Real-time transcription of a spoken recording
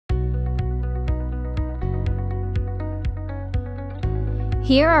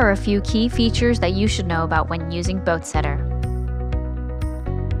Here are a few key features that you should know about when using Boatsetter.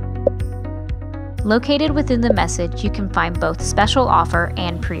 Located within the message, you can find both special offer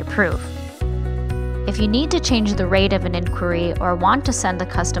and pre-approve. If you need to change the rate of an inquiry or want to send a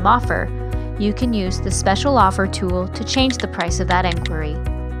custom offer, you can use the special offer tool to change the price of that inquiry.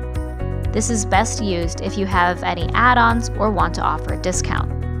 This is best used if you have any add-ons or want to offer a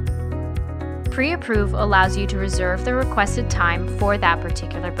discount. Pre-approve allows you to reserve the requested time for that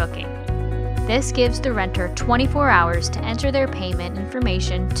particular booking. This gives the renter 24 hours to enter their payment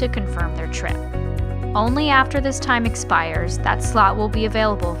information to confirm their trip. Only after this time expires, that slot will be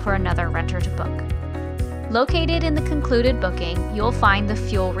available for another renter to book. Located in the concluded booking, you'll find the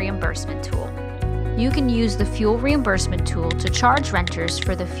fuel reimbursement tool. You can use the fuel reimbursement tool to charge renters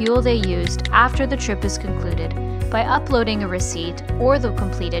for the fuel they used after the trip is concluded by uploading a receipt or the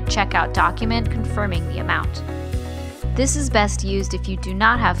completed checkout document confirming the amount. This is best used if you do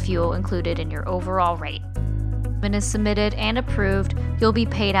not have fuel included in your overall rate. When it is submitted and approved, you'll be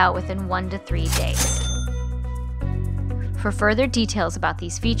paid out within 1 to 3 days. For further details about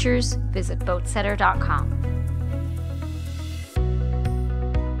these features, visit boatsetter.com.